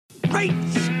Great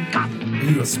Scott! Are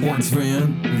you a sports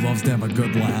fan who loves to have a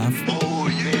good laugh? Oh,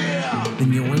 yeah!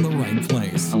 Then you're in the right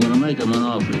place. I'm gonna make him an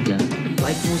offer again.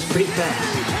 Life moves pretty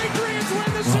fast. Patriots win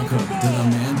the Welcome Super Bowl! to the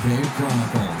Man Cave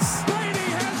Chronicles. Brady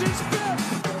has his fifth!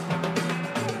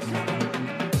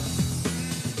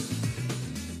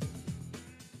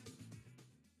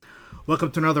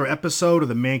 Welcome to another episode of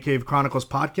the Man Cave Chronicles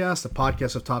podcast, a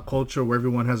podcast of top culture where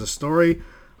everyone has a story.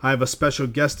 I have a special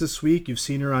guest this week. You've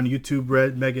seen her on YouTube,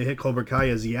 Red Mega Hit Cobra Kai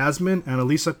as Yasmine,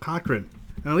 Annalisa Cochrane.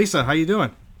 Annalisa, how you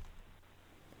doing?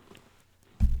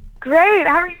 Great.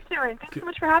 How are you doing? Thanks so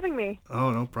much for having me. Oh,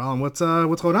 no problem. What's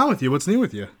going on with you? What's new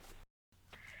with you?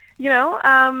 You know,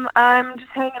 I'm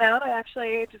just hanging out. I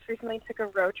actually just recently took a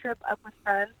road trip up with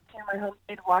friends to my home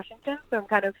state of Washington, so I'm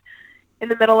kind of in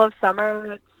the middle of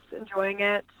summer, enjoying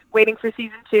it, waiting for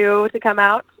season 2 to come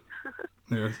out.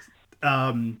 Yeah.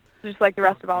 Just like the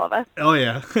rest of all of us. Oh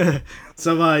yeah.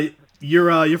 So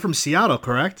you're from Seattle,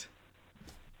 correct?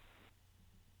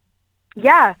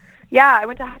 Yeah. I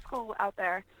went to high school out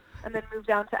there, and then moved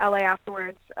down to LA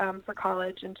afterwards for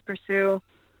college and to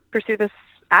pursue this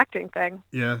acting thing.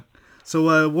 Yeah.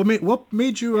 So what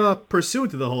made you pursue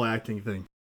into the whole acting thing?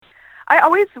 I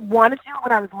always wanted to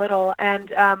when I was little, and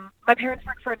my parents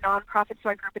worked for a nonprofit, so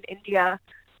I grew up in India,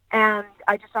 and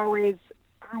I just always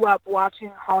grew up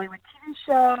watching Hollywood TV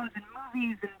shows and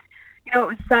movies, and you know, it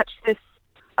was such this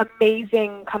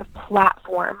amazing kind of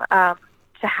platform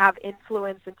to have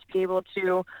influence and to be able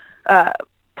to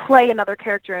play another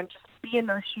character and just be in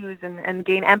those shoes and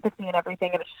gain empathy and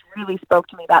everything, and it just really spoke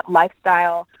to me, that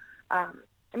lifestyle. I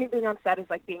mean, being on set is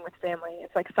like being with family.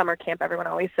 It's like summer camp, everyone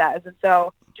always says. And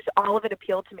so just all of it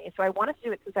appealed to me. So I wanted to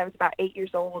do it since I was about 8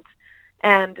 years old.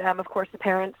 And, of course, the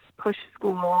parents pushed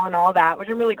school and all that, which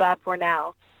I'm really glad for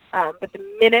now. But the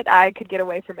minute I could get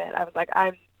away from it, I was like,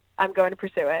 I'm going to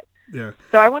pursue it. Yeah.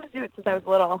 So I wanted to do it since I was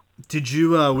little. Did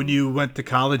you, when you went to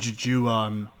college, did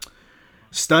you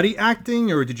study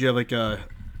acting, or did you have like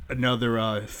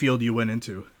another field you went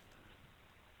into?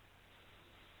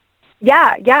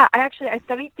 Yeah. I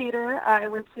studied theater. I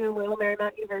went to Loyola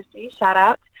Marymount University, shout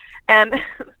out. And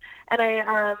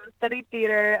I studied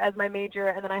theater as my major,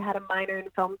 and then I had a minor in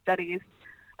film studies.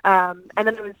 And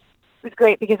then it was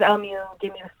great because LMU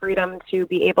gave me the freedom to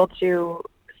be able to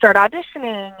start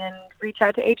auditioning and reach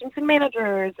out to agents and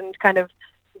managers and kind of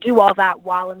do all that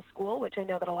while in school, which I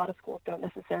know that a lot of schools don't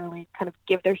necessarily kind of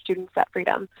give their students that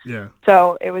freedom. Yeah.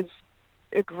 So it was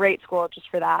a great school just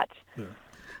for that. Yeah.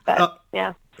 But,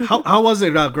 yeah. How was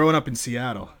it growing up in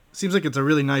Seattle? Seems like it's a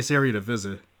really nice area to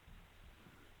visit.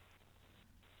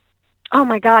 Oh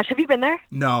my gosh, have you been there?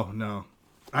 No.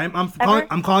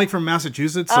 I'm calling from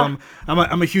Massachusetts. So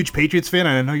I'm a huge Patriots fan,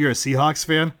 and I know you're a Seahawks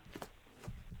fan.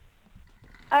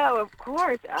 Oh, of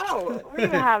course. Oh, we're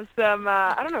gonna have some.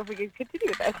 I don't know if we can continue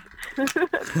with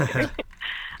this.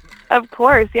 Of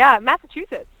course, yeah.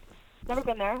 Massachusetts. Never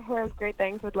been there. Heard great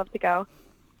things. Would love to go.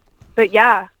 But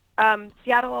yeah,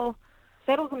 Seattle's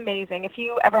amazing. If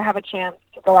you ever have a chance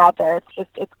to go out there,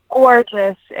 it's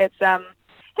gorgeous. It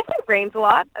rains a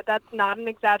lot. That's not an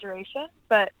exaggeration,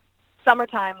 but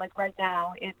summertime, like right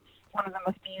now, it's one of the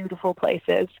most beautiful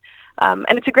places.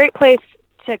 And it's a great place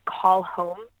to call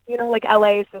home. You know, like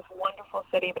LA is this wonderful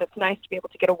city, but it's nice to be able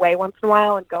to get away once in a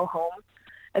while and go home,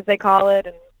 as they call it,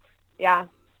 and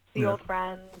see old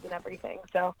friends and everything.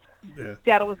 So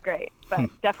Seattle was great, but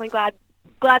definitely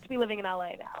glad to be living in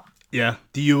LA now. Yeah.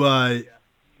 Do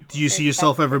you see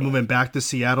yourself ever moving back to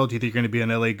Seattle? Do you think you're going to be an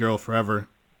LA girl forever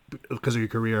because of your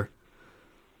career?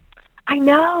 I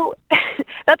know.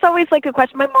 That's always like a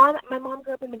question. My mom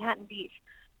grew up in Manhattan Beach.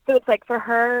 So it's like for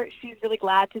her, she's really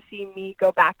glad to see me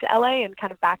go back to LA and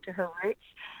kind of back to her roots.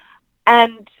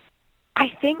 And I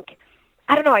think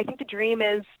the dream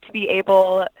is to be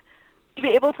able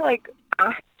to like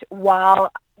act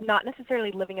while not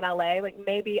necessarily living in LA. Like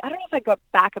maybe, I don't know if I'd go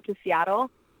back up to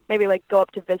Seattle, maybe like go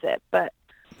up to visit, but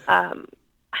I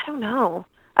don't know.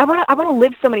 I want to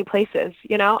live so many places,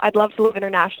 you know? I'd love to live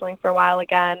internationally for a while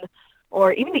again,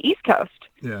 or even the East Coast.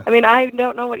 Yeah. I mean, I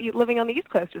don't know what living on the East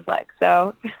Coast is like,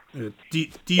 so it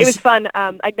was fun.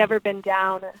 I'd never been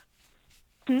down.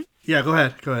 Yeah, go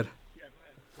ahead. Sorry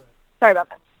about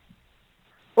that.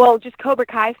 Well, just Cobra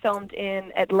Kai filmed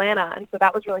in Atlanta, and so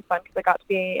that was really fun because I got to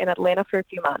be in Atlanta for a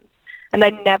few months, and I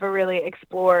never really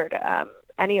explored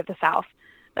any of the South,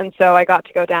 and so I got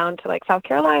to go down to like South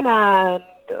Carolina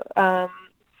and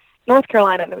North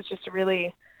Carolina, and it was just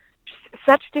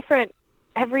such different.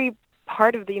 Every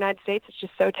part of the United States is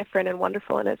just so different and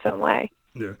wonderful in its own way.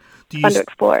 Yeah. Fun to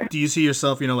explore. Do you see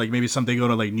yourself, like maybe someday going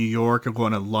to like New York or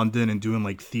going to London and doing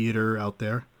like theater out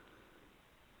there?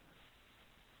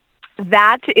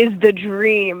 That is the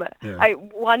dream. Yeah.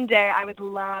 One day I would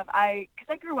love, because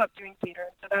I grew up doing theater,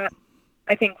 so that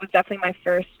I think was definitely my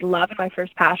first love and my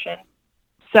first passion.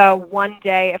 So one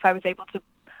day, if I was able to,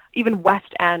 even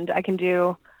West End, I think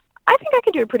I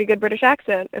could do a pretty good British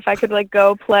accent. If I could like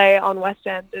go play on West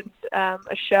End and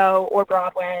a show or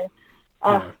Broadway,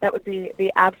 that would be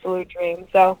the absolute dream.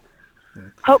 So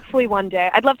hopefully one day,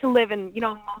 I'd love to live in,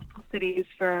 multiple cities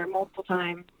for multiple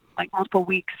times, like multiple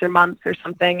weeks or months or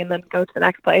something, and then go to the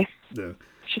next place. Yeah.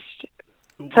 It's just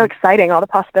so exciting, all the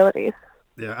possibilities.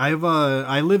 Yeah,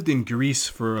 I lived in Greece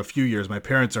for a few years. My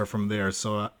parents are from there,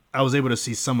 so I was able to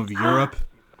see some of Europe.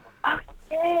 Oh,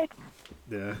 shit.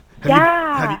 Yeah.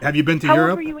 Yeah. Have you been to How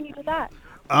Europe? old were you when you did that?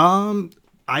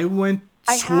 I went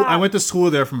I went to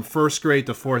school there from first grade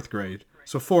to fourth grade,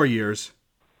 so 4 years.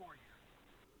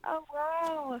 Oh,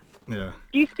 wow. Yeah.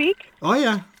 Do you speak? Oh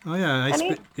yeah.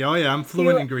 Any? I'm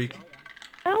fluent in Greek.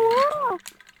 Oh, wow.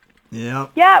 Yeah.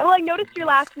 Yeah, well, I noticed your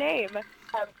last name.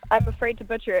 I'm afraid to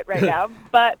butcher it right now,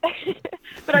 but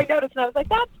but I noticed and I was like,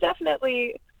 that's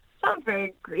definitely sounds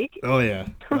very Greek. Oh yeah,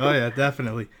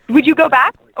 definitely. Would you go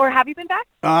back, or have you been back?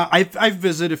 I've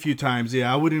visited a few times.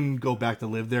 Yeah, I wouldn't go back to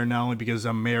live there now, only because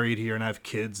I'm married here and I have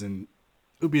kids, and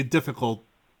it would be difficult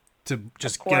to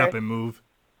just get up and move.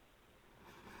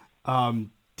 Do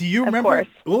you remember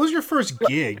what was your first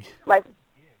gig? My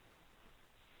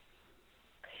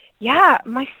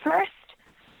first.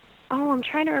 Oh, I'm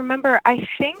trying to remember. I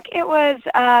think it was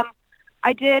I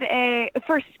did a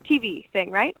first TV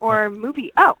thing, right? Or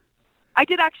movie. Oh, I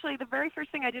did actually. The very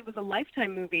first thing I did was a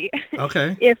Lifetime movie.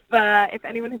 Okay. If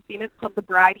anyone has seen it, it's called The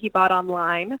Bride He Bought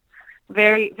Online.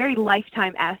 Very, very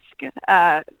Lifetime-esque.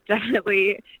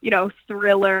 Definitely,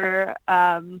 thriller.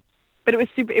 But it was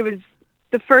super. It was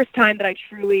the first time that I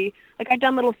truly I'd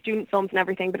done little student films and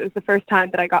everything, but it was the first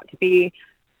time that I got to be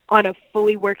on a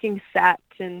fully working set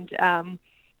and.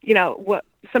 What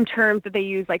some terms that they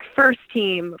use, like first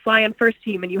team, fly on first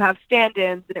team, and you have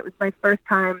stand-ins, and it was my first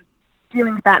time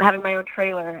dealing with that and having my own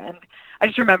trailer. And I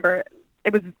just remember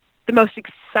it was the most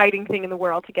exciting thing in the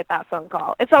world to get that phone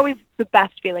call. It's always the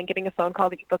best feeling, getting a phone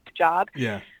call that you booked a job.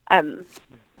 Yeah.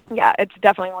 Yeah, it's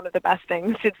definitely one of the best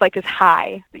things. It's like this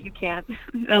high that you can't,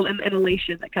 an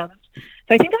elation that comes. So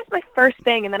I think that's my first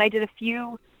thing, and then I did a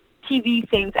few TV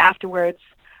things afterwards,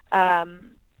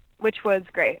 which was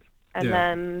great. And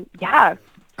then,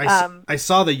 I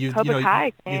saw that you Cobra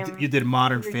Kai you did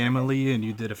Modern Family and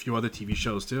you did a few other TV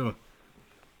shows too.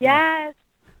 Yes.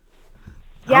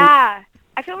 Yeah.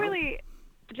 I feel really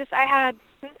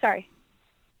sorry.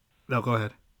 No, go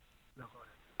ahead.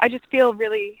 I just feel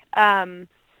really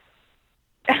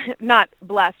not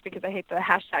blessed, because I hate the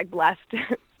hashtag blessed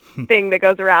thing that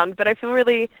goes around, but I feel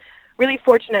really, really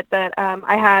fortunate that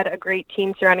I had a great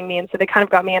team surrounding me, and so they kind of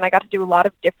got me, and I got to do a lot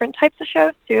of different types of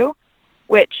shows too,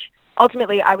 which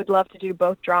ultimately I would love to do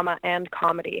both drama and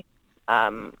comedy.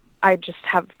 I just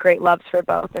have great loves for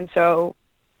both, and so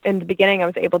in the beginning I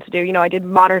was able to do, I did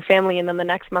Modern Family, and then the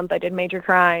next month I did Major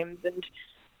Crimes, and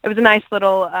it was a nice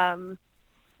little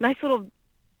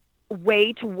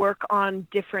way to work on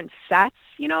different sets.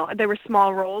 There were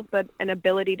small roles, but an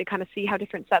ability to kind of see how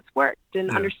different sets worked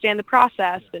and understand the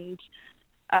process. And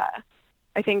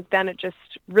I think then it just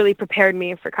really prepared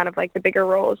me for kind of like the bigger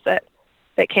roles that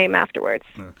came afterwards.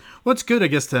 Yeah. Well, it's good, I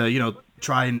guess, to,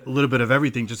 try a little bit of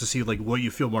everything just to see like what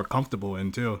you feel more comfortable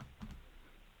in too.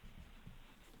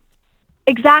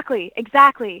 Exactly.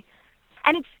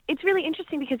 And it's really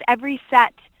interesting because every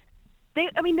set,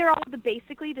 they're all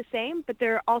basically the same, but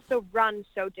they're also run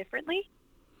so differently.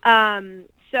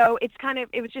 So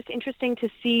it was just interesting to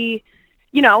see,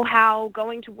 how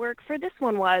going to work for this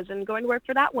one was and going to work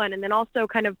for that one. And then also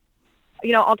kind of,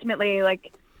 ultimately,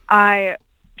 like I'm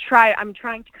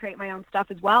trying to create my own stuff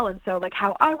as well. And so like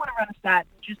how I want to run a set,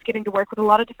 just getting to work with a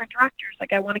lot of different directors.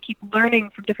 Like I want to keep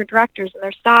learning from different directors and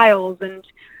their styles. And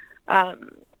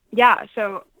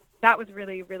so that was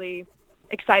really, really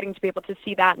exciting to be able to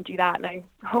see that and do that, and I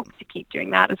hope to keep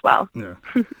doing that as well. Yeah.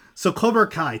 So Cobra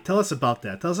Kai, tell us about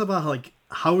that. Tell us about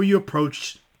how you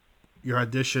approached your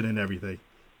audition and everything.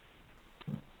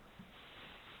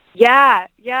 Yeah.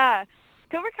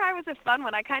 Cobra Kai was a fun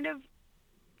one. I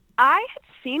had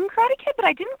seen Karate Kid, but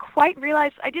I didn't quite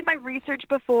realize. I did my research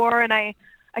before, and I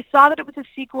saw that it was a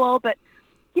sequel, but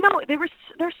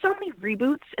there's so many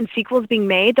reboots and sequels being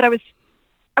made that I was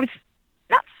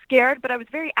not scared, but I was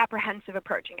very apprehensive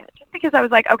approaching it, just because I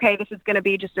was like, okay, this is going to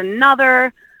be just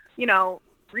another,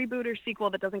 reboot or sequel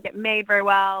that doesn't get made very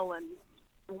well and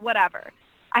whatever.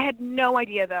 I had no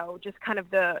idea, though, just kind of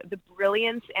the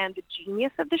brilliance and the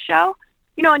genius of the show,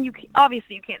 and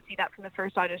obviously you can't see that from the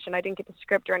first audition. I didn't get the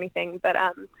script or anything, but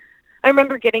I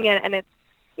remember getting it, and it's,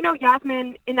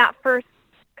 Yasmine in that first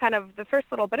the first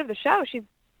little bit of the show, she's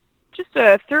just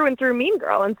a through and through mean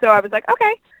girl. And so I was like,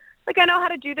 okay, like I know how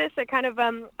to do this.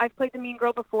 I've played the mean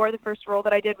girl before. The first role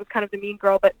that I did was kind of the mean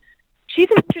girl, but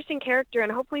she's an interesting character,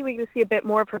 and hopefully we can see a bit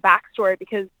more of her backstory,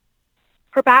 because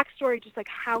her backstory, just like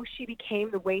how she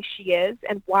became the way she is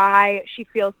and why she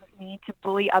feels this need to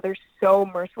bully others so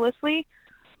mercilessly.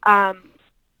 That's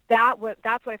what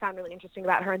I found really interesting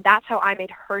about her, and that's how I made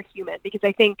her human, because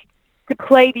I think to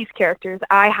play these characters,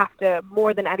 I have to,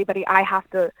 more than anybody, I have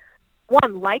to,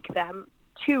 one, like them,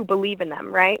 two, believe in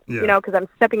them, right? Yeah. Because I'm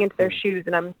stepping into their shoes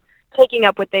and I'm taking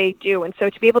up what they do. And so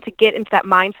to be able to get into that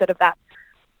mindset of that,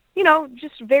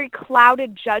 just very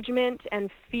clouded judgment and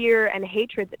fear and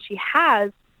hatred that she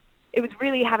has, it was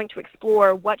really having to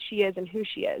explore what she is and who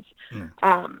she is.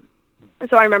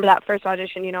 So I remember that first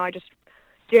audition, I just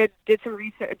did some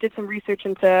research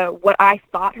into what I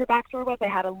thought her backstory was. I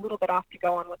had a little bit off to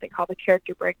go on what they call the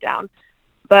character breakdown,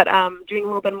 but doing a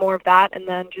little bit more of that, and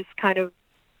then just kind of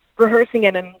rehearsing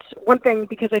it. And one thing,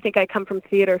 because I think I come from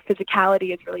theater,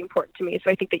 physicality is really important to me.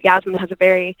 So I think that Yasmine has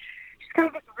she's kind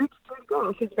of this rich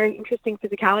girl. She has a very interesting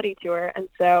physicality to her. And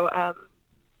so, I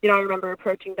remember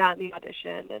approaching that in the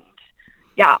audition, and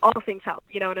yeah, all things help,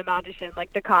 in an audition,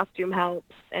 like the costume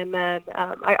helps. And then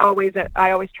I always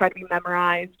try to be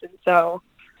memorized. And so,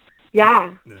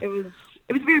 yeah. It was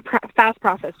a very fast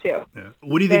process too. Yeah.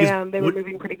 What do you think they were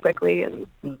moving pretty quickly. And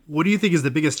what do you think is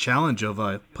the biggest challenge of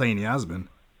playing Yasmine?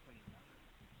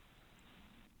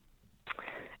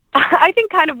 I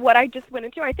think kind of what I just went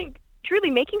into, I think truly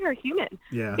making her human.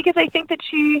 Yeah. Because I think that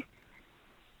she,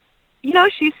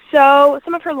 she's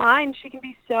some of her lines, she can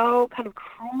be so kind of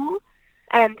cruel,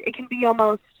 and it can be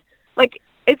almost like,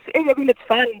 it's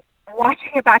fun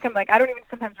watching it back. I'm like, I don't even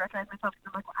sometimes recognize myself,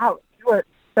 because I'm like, wow, you are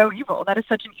so evil. That is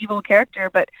such an evil character.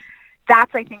 But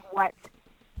that's, I think, what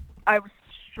I was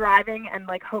striving and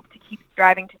like hope to keep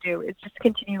striving to do, is just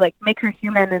continue, like, make her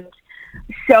human and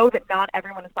show that not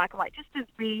everyone is black and white. Just as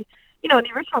we, in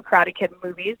the original Karate Kid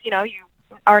movies, you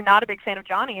are not a big fan of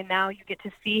Johnny, and now you get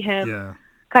to see him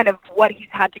kind of what he's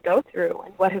had to go through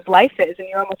and what his life is, and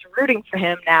you're almost rooting for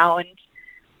him now. And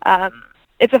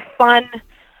it's a fun,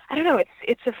 I don't know,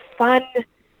 it's a fun,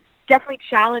 definitely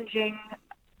challenging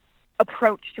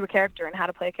approach to a character and how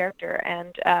to play a character.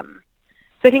 And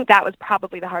so I think that was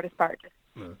probably the hardest part.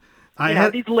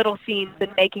 Just, these little scenes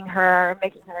and making her,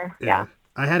 yeah.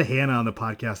 I had Hannah on the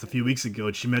podcast a few weeks ago,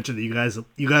 and she mentioned that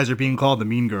you guys are being called the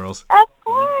Mean Girls. Of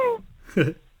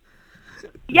course.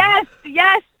 Yes,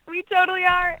 we totally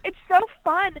are. It's so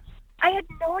fun. I had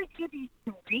no idea the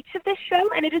reach of this show,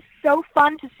 and it is so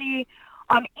fun to see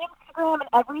on Instagram and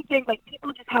everything. Like,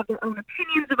 people just have their own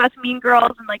opinions of us Mean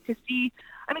Girls, and like to see.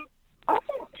 I mean,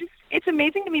 also just it's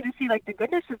amazing to me to see like the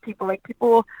goodness of people. Like,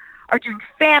 people are doing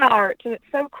fan art, and it's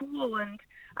so cool. And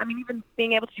I mean, even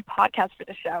being able to do podcasts for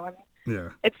the show. I mean, yeah,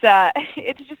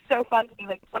 it's just so fun to be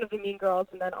like one of the Mean Girls,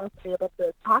 and then also be able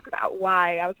to talk about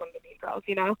why I was one of the Mean Girls.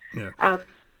 Yeah.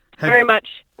 Very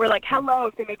much, we're like, hello,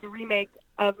 if they make a remake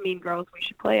of Mean Girls, we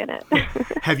should play in it.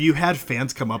 Have you had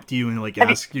fans come up to you and like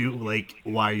ask you like,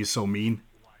 why are you so mean?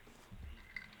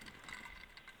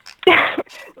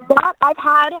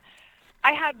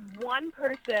 I had one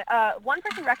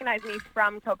person recognize me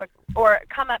from Cobra, or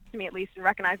come up to me at least and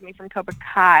recognize me from Cobra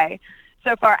Kai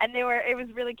so far, and it was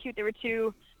really cute. They were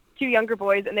two younger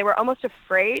boys, and they were almost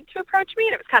afraid to approach me,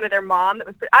 and it was kind of their mom that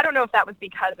was. I don't know if that was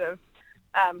because of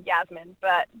Yasmine,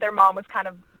 but their mom was kind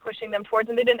of pushing them towards,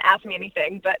 and they didn't ask me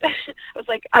anything, but I was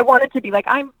like, I wanted to be like,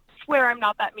 I swear I'm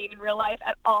not that mean in real life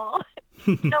at all.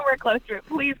 Nowhere close to it.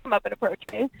 Please come up and approach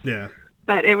me. Yeah.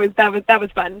 But that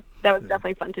was fun. That was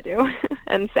definitely fun to do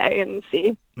and say and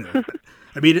see. Yeah.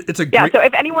 I mean, it's a great... Yeah, so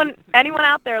if anyone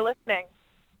out there listening,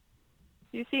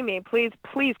 you see me, please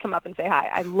come up and say hi.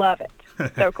 I love it.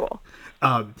 So cool.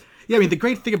 Yeah, I mean, the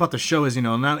great thing about the show is,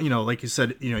 not, like you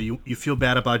said, you feel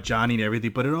bad about Johnny and everything,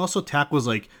 but it also tackles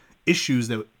like issues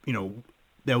that,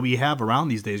 that we have around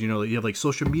these days. You have like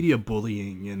social media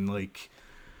bullying and like,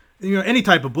 any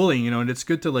type of bullying, and it's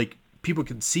good to like, people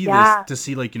can see this, to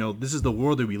see like, this is the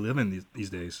world that we live in these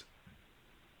days.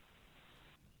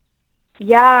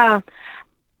 Yeah.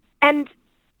 And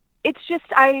it's just,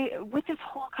 with this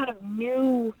whole kind of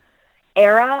new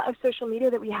era of social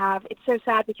media that we have, it's so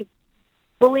sad because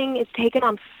bullying is taken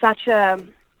on such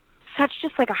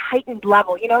just like a heightened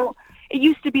level. It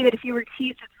used to be that if you were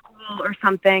teased at school or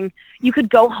something, you could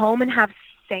go home and have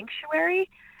sanctuary.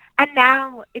 And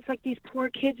now it's like these poor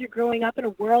kids are growing up in a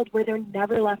world where they're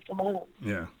never left alone.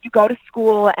 Yeah. You go to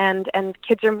school and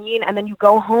kids are mean, and then you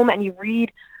go home and you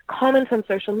read comments on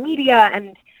social media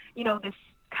and, this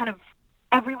kind of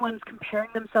everyone's comparing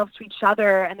themselves to each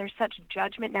other, and there's such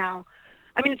judgment now.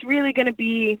 I mean, it's really going to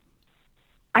be,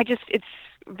 it's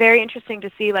very interesting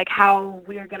to see like how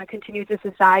we are going to continue as a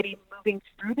society moving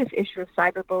through this issue of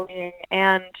cyberbullying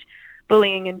and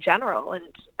bullying in general, and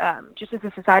just as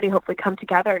a society hopefully come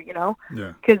together,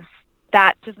 because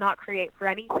that does not create for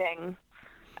anything.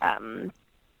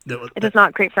 It does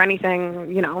not create for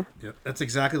anything, Yeah, that's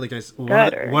exactly like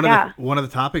one of the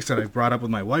topics that I've brought up with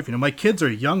my wife. My kids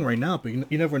are young right now, but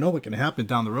you never know what can happen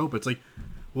down the road. But it's like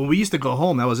when we used to go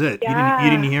home, that was it. Yeah. You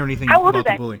didn't hear anything How old about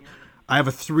are the bullying. I have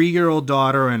a 3-year-old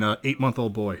daughter and a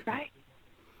 8-month-old boy. Right.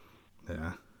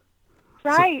 Yeah.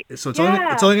 Right. So it's only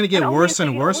going to get worse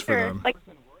and worse for them.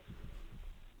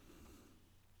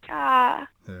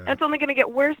 It's only going to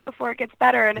get worse before it gets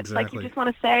better. And it's like you just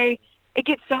want to say it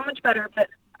gets so much better. But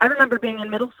I remember being in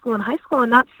middle school and high school,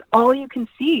 and that's all you can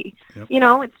see. Yep.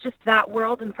 It's just that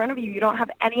world in front of you. You don't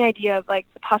have any idea of like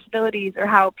the possibilities or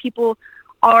how people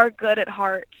are good at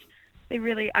heart. They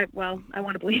really, I want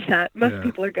to believe that most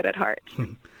people are good at heart.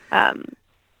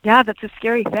 That's a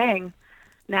scary thing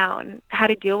now, and how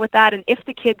to deal with that. And if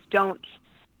the kids don't,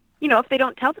 if they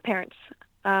don't tell the parents,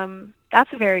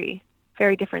 that's a very,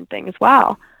 very different thing as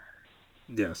well.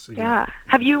 Yes. Yeah.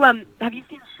 Have you seen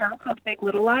a show called Big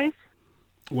Little Lies?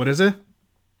 What is it?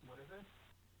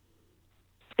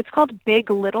 It's called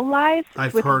Big Little Lies.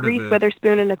 I've with heard Reese of it.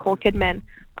 Witherspoon and Nicole Kidman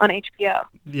on HBO.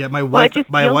 Yeah, my wife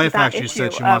actually issue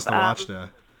said she wants to watch that.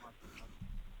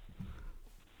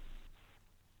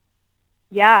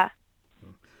 Yeah.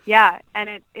 Yeah, and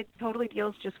it totally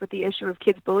deals just with the issue of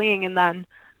kids bullying and then,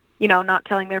 not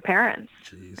telling their parents.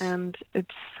 Jeez. And it's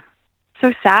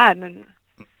so sad, and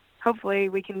hopefully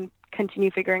we can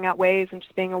continue figuring out ways and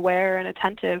just being aware and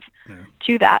attentive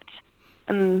to that.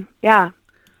 And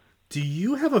Do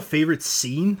you have a favorite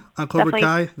scene on Cobra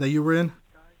Kai that you were in?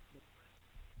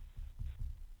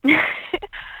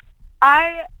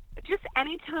 Just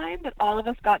any time that all of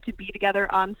us got to be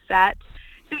together on set.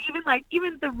 So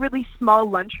even the really small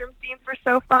lunchroom scenes were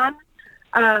so fun.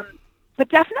 But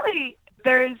definitely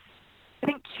there's, I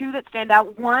think, 2 that stand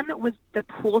out. One was the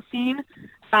pool scene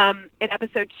in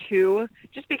episode 2,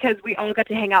 just because we all got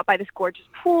to hang out by this gorgeous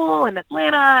pool in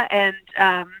Atlanta, and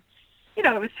it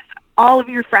was just all of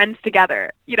your friends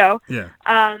together, Yeah.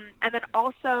 And then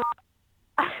also,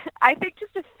 I think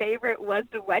just a favorite was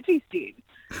the wedgie scene.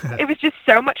 It was just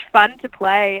so much fun to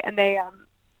play, and they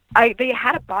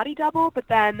had a body double, but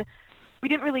then we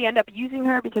didn't really end up using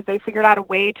her because they figured out a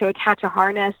way to attach a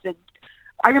harness. And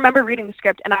I remember reading the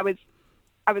script, and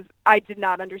I did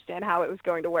not understand how it was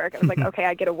going to work. I was like, okay,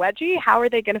 I get a wedgie. How are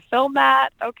they going to film that?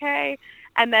 Okay.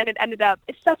 And then it ended up,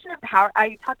 it's such an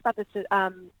I talked about this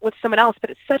with someone else, but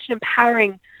it's such an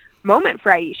empowering moment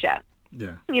for Aisha.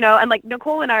 Yeah. And like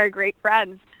Nicole and I are great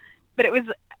friends, but it was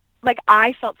like,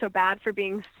 I felt so bad for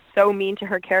being so mean to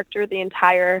her character the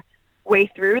entire way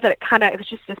through that it was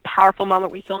just this powerful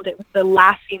moment. We filmed it with the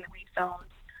last scene that we filmed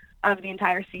of the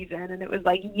entire season, and it was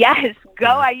like, yes, go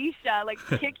Aisha, like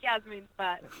kick Yasmine's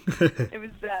butt.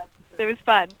 It was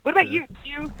fun. What about you? Do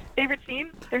you favorite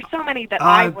scene? There's so many that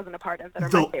I wasn't a part of that are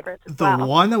my favorites as well. The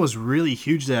one that was really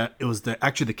huge, that it was the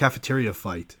cafeteria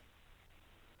fight.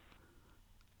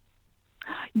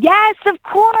 Yes, of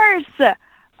course.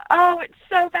 Oh, it's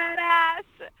so badass.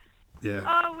 Yeah.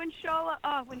 Oh,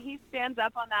 when he stands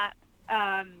up on that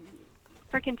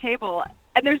freaking table,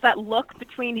 and there's that look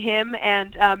between him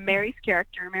and Mary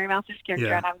Mouser's character,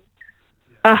 Yeah. and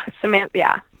I was, Samantha,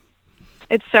 yeah,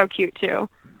 it's so cute too.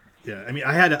 Yeah, I mean,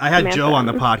 I had Joe on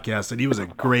the podcast, and he was a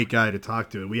great guy to talk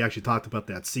to. We actually talked about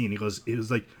that scene. It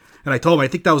was like, and I told him I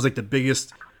think that was like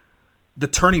the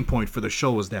turning point for the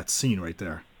show was that scene right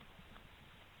there.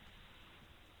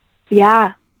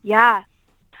 Yeah, yeah,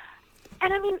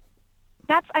 and I mean,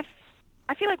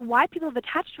 I feel like why people have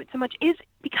attached to it so much is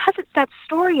because it's that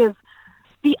story of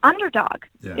the underdog.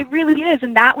 Yeah. It really is,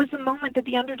 and that was the moment that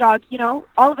the underdog,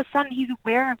 all of a sudden he's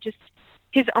aware of just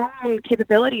his own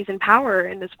capabilities and power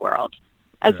in this world.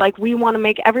 As like, we want to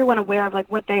make everyone aware of like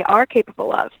what they are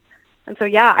capable of. And so,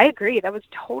 yeah, I agree. That was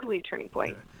totally a turning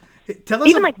point. Yeah. Tell us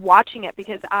even like watching it,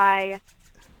 because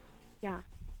Yeah.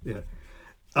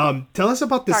 Tell us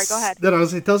about this. Sorry, go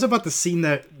ahead. Tell us about the scene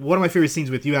that one of my favorite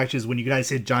scenes with you actually is when you guys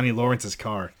hit Johnny Lawrence's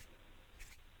car.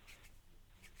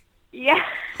 Yes.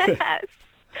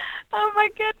 Oh my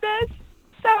goodness.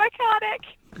 So iconic.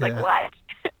 Like, what?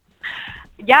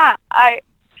 Yeah,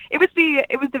 it was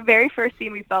the very first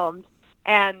scene we filmed,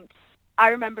 and I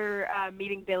remember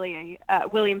meeting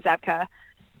William Zabka,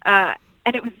 and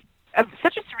it was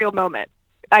such a surreal moment.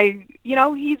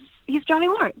 He's Johnny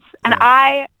Lawrence, and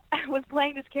I was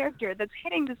playing this character that's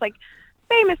hitting this like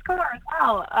famous car as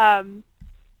well.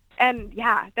 And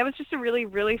yeah, that was just a really,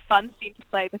 really fun scene to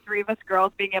play. The three of us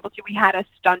girls being able to, we had a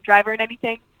stunt driver and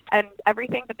everything,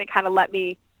 but they kind of let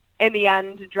me in the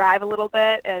end drive a little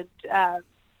bit. And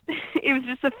it was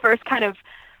just the first kind of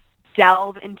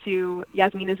delve into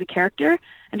Yasmine as a character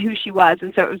and who she was.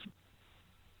 And so it was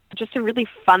just a really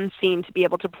fun scene to be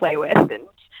able to play with. And,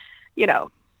 you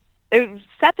know, it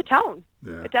set the tone.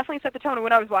 Yeah. It definitely set the tone. And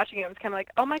when I was watching it, I was kind of like,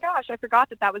 oh my gosh, I forgot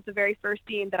that was the very first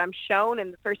scene that I'm shown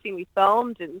and the first scene we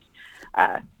filmed. And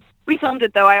we filmed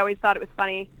it, though. I always thought it was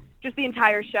funny. Just the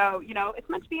entire show, you know, it's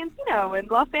meant to be in, you know, in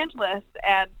Los Angeles.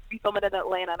 And we filmed it in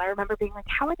Atlanta. And I remember being like,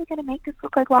 how are they going to make this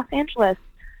look like Los Angeles?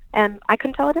 And I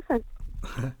couldn't tell a difference.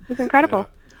 It was incredible.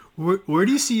 Yeah. Where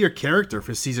do you see your character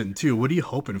for season 2? What are you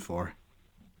hoping for?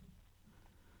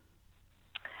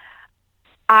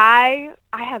 I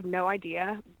have no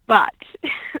idea, but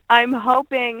I'm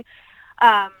hoping.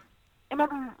 I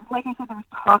remember, like I said, there was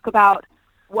talk about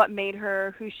what made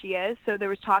her who she is. So there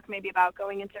was talk maybe about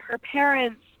going into her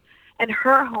parents and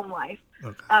her home life,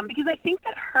 because I think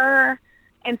that her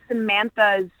and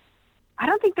Samantha's. I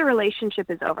don't think the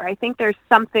relationship is over. I think there's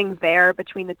something there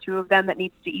between the two of them that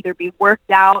needs to either be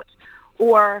worked out,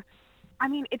 or, I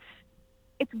mean,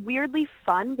 it's weirdly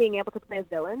fun being able to play a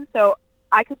villain. So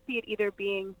I could see it either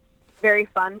being very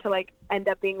fun to like end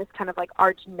up being this kind of like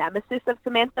arch nemesis of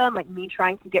Samantha and like me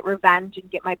trying to get revenge and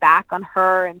get my back on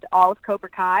her and all of Cobra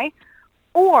Kai,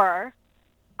 or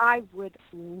I would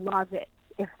love it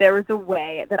if there was a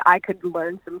way that I could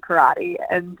learn some karate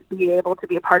and be able to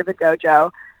be a part of a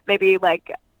dojo. Maybe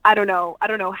like, I don't know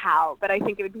how, but I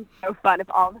think it would be so fun if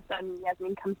all of a sudden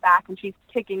Yasmine comes back and she's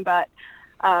kicking butt.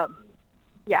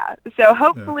 Yeah, so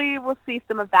hopefully we'll see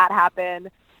some of that happen.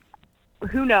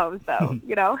 Who knows, though,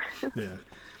 you know? Yeah.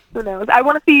 Who knows? I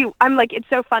want to see, it's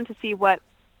so fun to see what,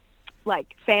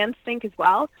 like, fans think as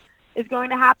well is going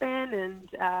to happen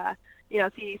and, you know,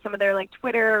 see some of their, like,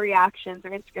 Twitter reactions or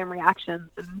Instagram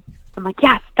reactions. And I'm like,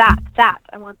 yes, that,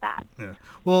 I want that. Yeah.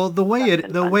 Well, the way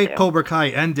too. Cobra Kai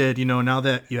ended, you know, now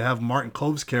that you have Martin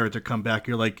Cove's character come back,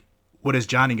 you're like, what is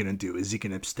Johnny going to do? Is he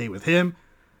going to stay with him?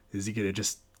 Is he going to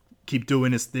just keep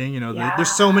doing his thing? You know,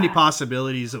 there's so many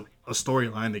possibilities of a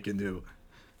storyline they can do.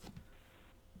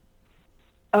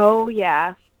 Oh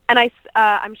yeah, and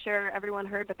I'm sure everyone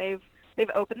heard, but they've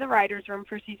opened the writers' room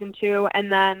for season 2, and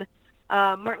then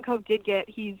Martin Cove did get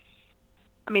this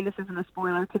isn't a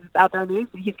spoiler because it's out there in the news,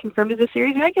 but he's confirmed as a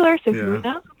series regular. So who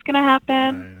knows what's gonna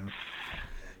happen?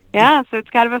 Yeah, so it's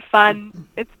kind of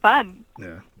it's fun.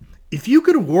 Yeah. If you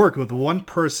could work with one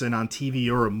person on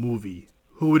TV or a movie,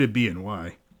 who would it be and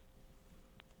why?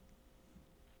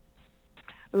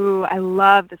 Ooh, I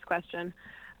love this question.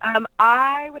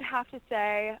 I would have to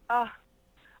say, I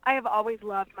have always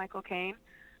loved Michael Caine.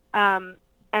 And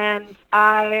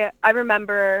I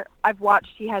remember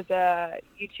he has a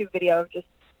YouTube video of just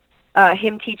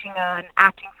him teaching an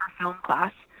acting for film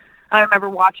class. I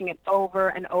remember watching it over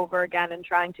and over again and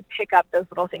trying to pick up those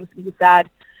little things that he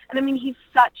said. And I mean, he's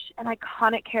such an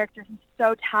iconic character. He's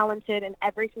so talented in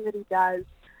everything that he does.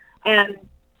 And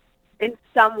in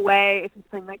some way, if he's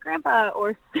playing my grandpa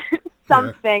or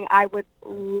something, I would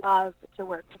love to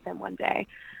work with him one day.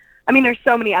 I mean, there's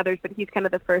so many others, but he's kind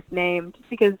of the first name just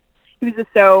because he was just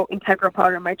so integral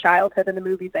part of my childhood and the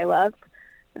movies I loved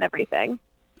and everything.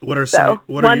 What are some of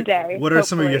your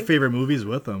hopefully. favorite movies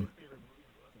with him?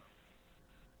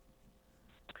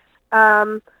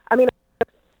 I mean,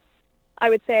 I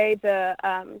would say the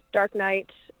Dark Knight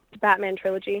Batman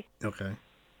trilogy. Okay.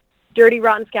 Dirty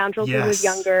Rotten Scoundrels when he was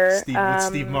younger. With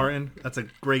Steve Martin. That's a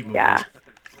great movie. Yeah.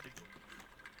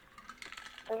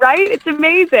 Right? It's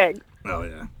amazing. Oh,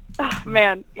 yeah. Oh,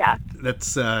 man, yeah.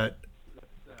 That's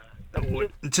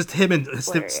just him and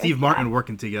Steve Martin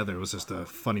working together. It was just a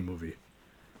funny movie.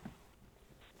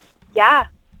 Yeah.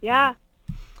 Now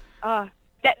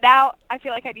I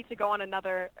feel like I need to go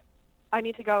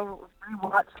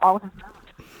rewatch all of his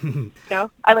movies. You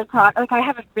know? I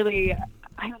haven't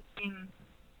seen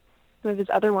some of his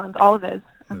other ones, all of his.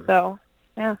 And so,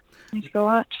 yeah, I need to go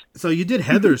watch. So you did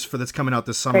Heathers that's coming out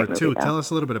this summer, Great too. movie, Tell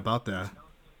us a little bit about that.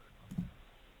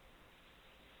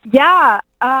 Yeah,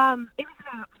 it was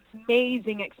an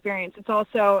amazing experience. It's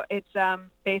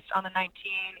based on the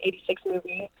 1986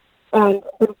 movie, and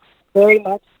it's very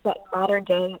much set in modern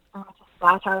day. It's a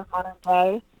satire of modern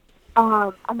day.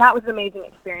 And that was an amazing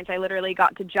experience. I literally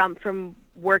got to jump from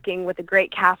working with a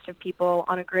great cast of people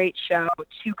on a great show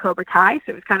to Cobra Kai.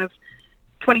 So it was kind of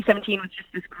 2017 was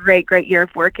just this great year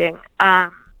of working.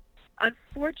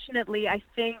 Unfortunately, I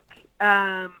think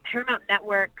Paramount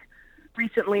Network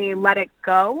recently let it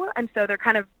go, and so they're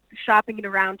kind of shopping it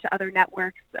around to other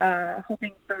networks,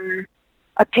 hoping for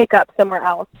a pickup somewhere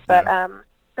else. But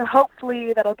So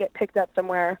hopefully that'll get picked up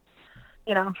somewhere.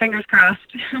 Fingers crossed.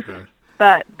 Okay.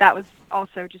 But that was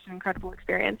also just an incredible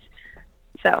experience.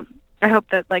 So I hope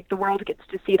that the world gets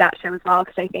to see that show as well,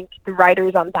 because I think the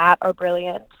writers on that are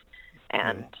brilliant,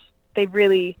 and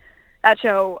that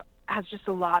show has just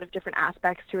a lot of different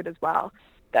aspects to it as well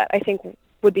that I think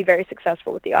would be very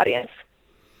successful with the audience.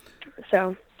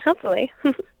 So hopefully,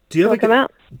 Do you it'll come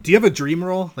out. Do you have a dream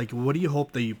role? Like, what do you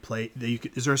hope that you play?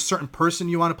 Is there a certain person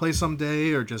you want to play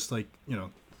someday, or just on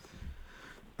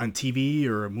TV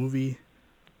or a movie?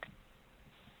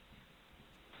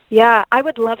 Yeah, I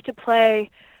would love to play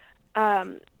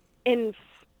in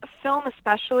film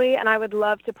especially, and I would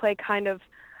love to play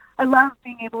I love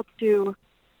being able to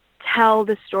tell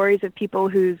the stories of people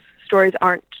whose stories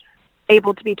aren't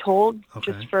able to be told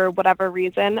just for whatever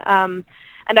reason. And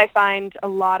I find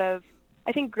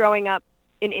I think growing up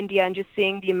in India and just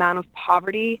seeing the amount of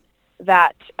poverty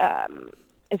that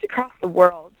is across the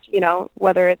world,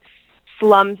 whether it's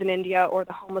slums in India or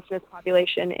the homelessness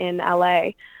population in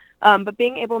LA. But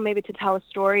being able maybe to tell a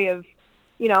story of,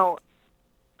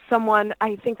 someone,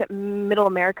 I think that middle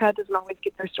America doesn't always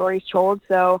get their stories told.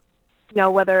 So,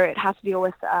 whether it has to deal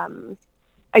with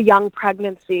a young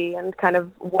pregnancy and kind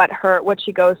of what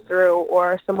she goes through,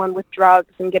 or someone with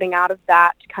drugs and getting out of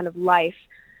that kind of life.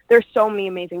 There's so many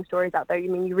amazing stories out there.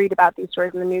 You read about these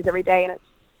stories in the news every day, and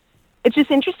it's just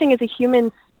interesting. As a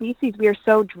human species, we are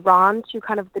so drawn to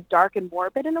kind of the dark and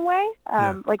morbid in a way.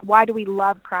 Like, why do we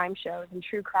love crime shows and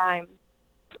true crime?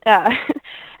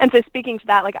 And so speaking to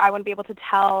that, I want to be able to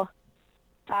tell,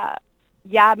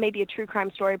 maybe a true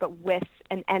crime story, but with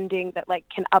an ending that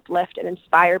can uplift and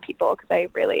inspire people. Because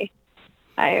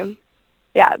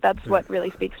that's what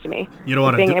really speaks to me. You don't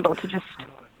want being able to just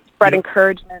spread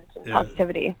encouragement and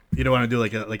positivity. You don't want to do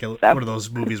one of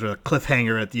those movies where a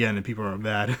cliffhanger at the end and people are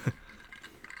mad.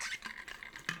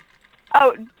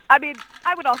 Oh, I mean,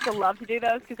 I would also love to do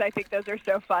those, because I think those are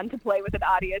so fun to play with an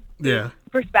audience.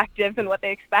 Perspective and what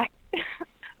they expect.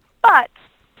 But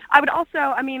I would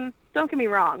also, don't get me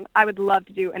wrong, I would love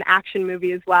to do an action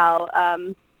movie as well.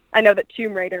 I know that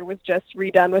Tomb Raider was just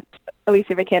redone with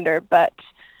Alicia Vikander, but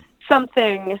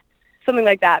something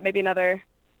like that. Maybe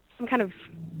some kind of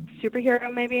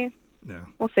superhero, maybe. Yeah.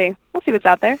 We'll see what's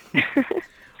out there.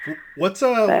 What's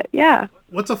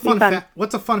a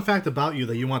fun fact about you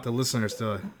that you want the listeners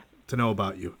to know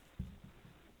about you?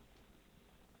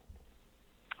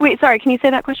 Wait, sorry, can you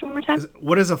say that question one more time?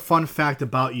 What is a fun fact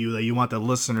about you that you want the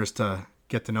listeners to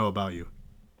get to know about you?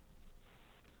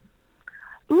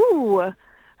 Ooh.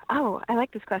 Oh, I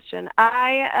like this question.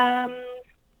 I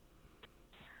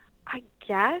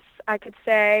guess I could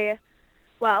say,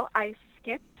 well, I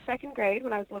skipped second grade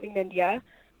when I was living in India,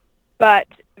 but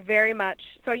very much,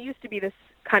 so I used to be this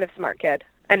kind of smart kid,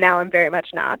 and now I'm very much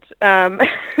not. Now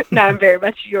I'm very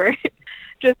much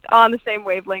just on the same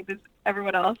wavelength as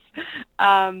everyone else.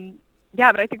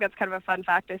 But I think that's kind of a fun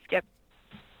fact. I skipped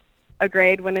a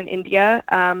grade when in India.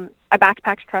 I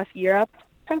backpacked across Europe.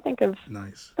 I'm trying to think of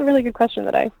a really good question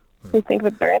that I can think of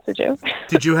a better answer to.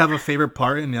 Did you have a favorite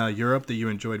part in Europe that you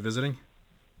enjoyed visiting?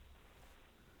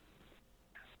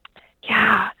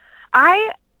 Yeah,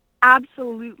 I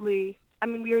absolutely.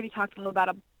 We already talked a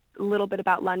little bit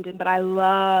about London, but I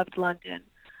loved London.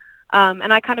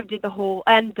 And I kind of did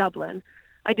and Dublin.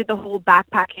 I did the whole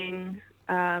backpacking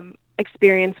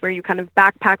experience where you kind of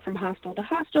backpack from hostel to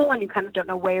hostel and you kind of don't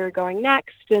know where you're going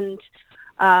next. And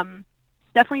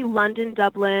definitely London,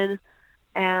 Dublin,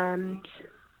 and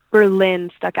Berlin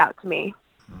stuck out to me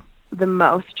the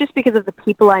most, just because of the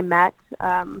people I met.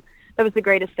 That was the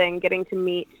greatest thing, getting to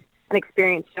meet and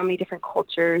experience so many different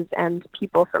cultures and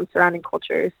people from surrounding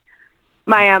cultures.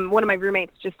 One of my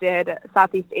roommates just did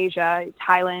Southeast Asia,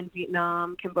 Thailand,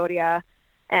 Vietnam, Cambodia,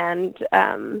 and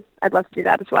I'd love to do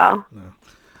that as well.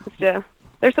 No.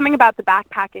 There's something about the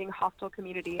backpacking hostel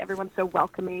community. Everyone's so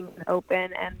welcoming and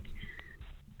open, and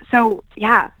so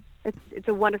it's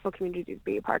a wonderful community to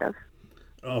be a part of.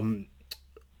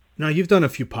 Now you've done a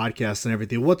few podcasts and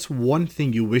everything. What's one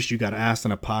thing you wish you got asked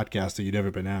on a podcast that you'd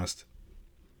never been asked?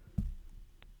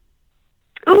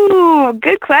 Ooh,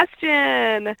 good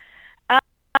question.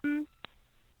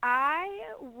 I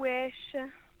wish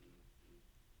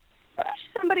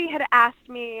somebody had asked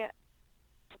me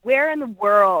where in the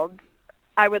world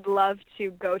I would love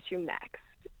to go to next.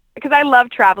 Because I love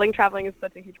traveling. Traveling is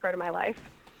such a huge part of my life.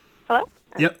 Hello?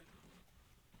 Yep.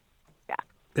 Yeah.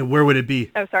 And where would it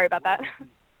be? Oh, sorry about that.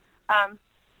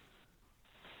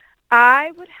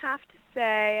 I would have to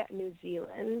say New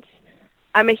Zealand.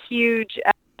 I was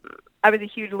a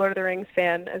huge Lord of the Rings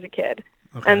fan as a kid.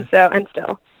 Okay. and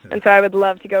still. And so I would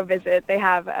love to go visit. They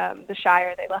have the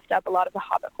Shire. They left up a lot of the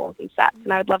Hobbit holes and sets,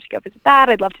 and I would love to go visit that.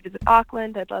 I'd love to visit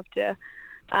Auckland. I'd love to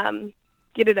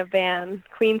get in a van,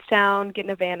 Queenstown, get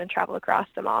in a van and travel across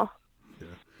them all. Yeah.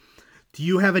 Do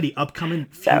you have any upcoming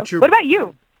So, future? what about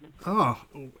you? Oh,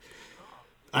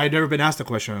 I've never been asked a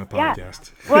question on a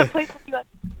podcast. Yeah. What place would you like?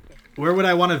 Where would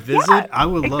I want to visit? Yeah, I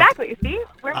would love. exactly. See,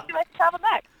 where would you like to travel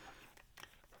next?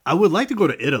 I would like to go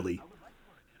to Italy.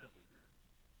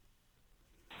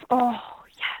 Oh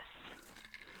yes.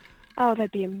 Oh,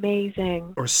 that'd be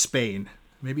amazing. Or Spain.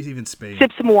 Maybe even Spain.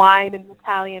 Sip some wine in the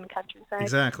Italian countryside.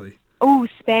 Exactly. Oh,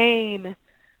 Spain.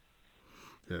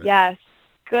 Yeah. Yes.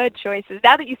 Good choices.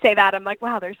 Now that you say that, I'm like,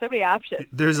 wow, there's so many options.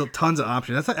 There's tons of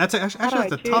options. That's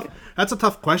a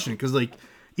tough question because like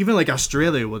even like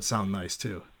Australia would sound nice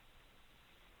too.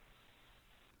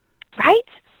 Right?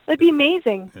 That'd be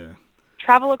amazing. Yeah.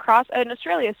 Travel across, and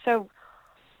Australia is so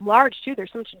large too.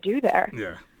 There's so much to do there.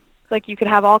 Yeah. Like you could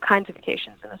have all kinds of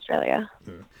vacations in Australia.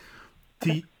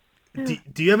 Yeah.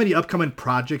 Do you have any upcoming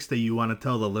projects that you want to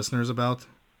tell the listeners about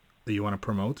that you want to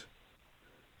promote?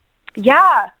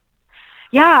 Yeah.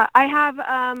 I have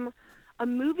a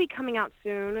movie coming out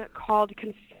soon called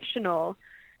Confessional,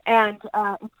 and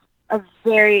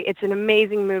it's an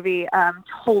amazing movie.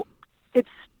 It's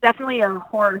definitely a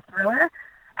horror thriller,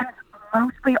 and it's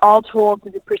mostly all told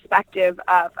through the perspective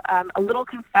of a little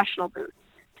confessional booth.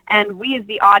 And we as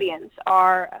the audience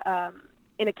are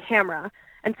in a camera,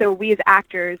 and so we as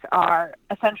actors are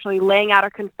essentially laying out our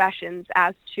confessions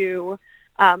as to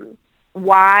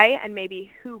why and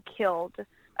maybe who killed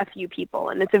a few people.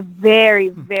 And it's a very,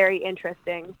 very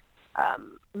interesting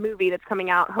movie that's coming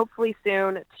out hopefully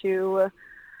soon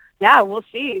we'll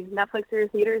see. Netflix or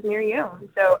theaters near you.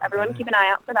 So everyone keep an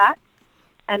eye out for that.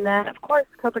 And then, of course,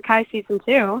 Cobra Kai Season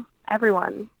 2.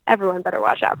 Everyone better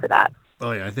watch out for that.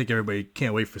 Oh, yeah. I think everybody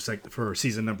can't wait for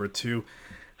season number 2.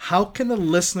 How can the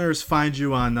listeners find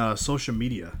you on social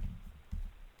media?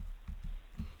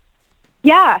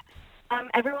 Yeah.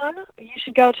 Everyone, you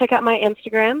should go check out my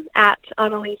Instagram at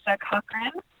Annalisa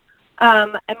Cochrane,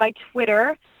 and my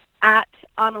Twitter at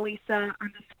Annalisa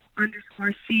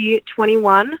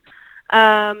 _C21.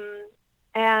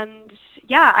 And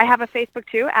yeah, I have a Facebook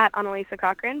too at Annalisa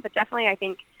Cochrane, but definitely I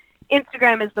think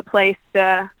Instagram is the place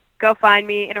to go find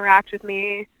me, interact with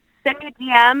me, send me a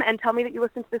DM and tell me that you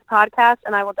listen to this podcast,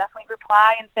 and I will definitely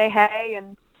reply and say hey,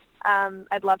 and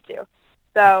I'd love to.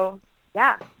 So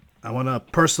yeah. I want to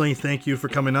personally thank you for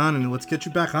coming on, and let's get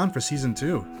you back on for season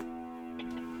 2.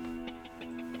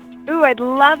 Ooh, I'd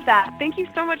love that. Thank you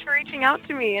so much for reaching out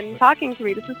to me and talking to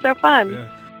me. This is so fun.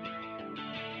 Yeah.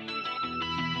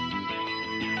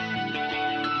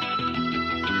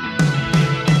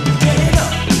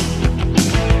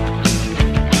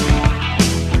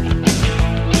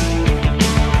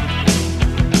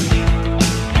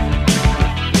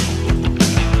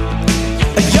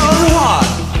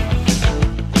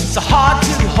 So hard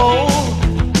to hold,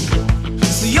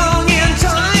 so young in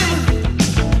time,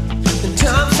 and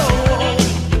time so old.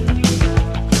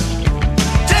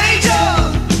 Danger,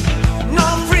 no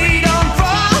freedom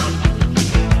from,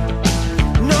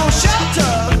 no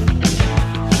shelter.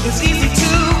 It's easy to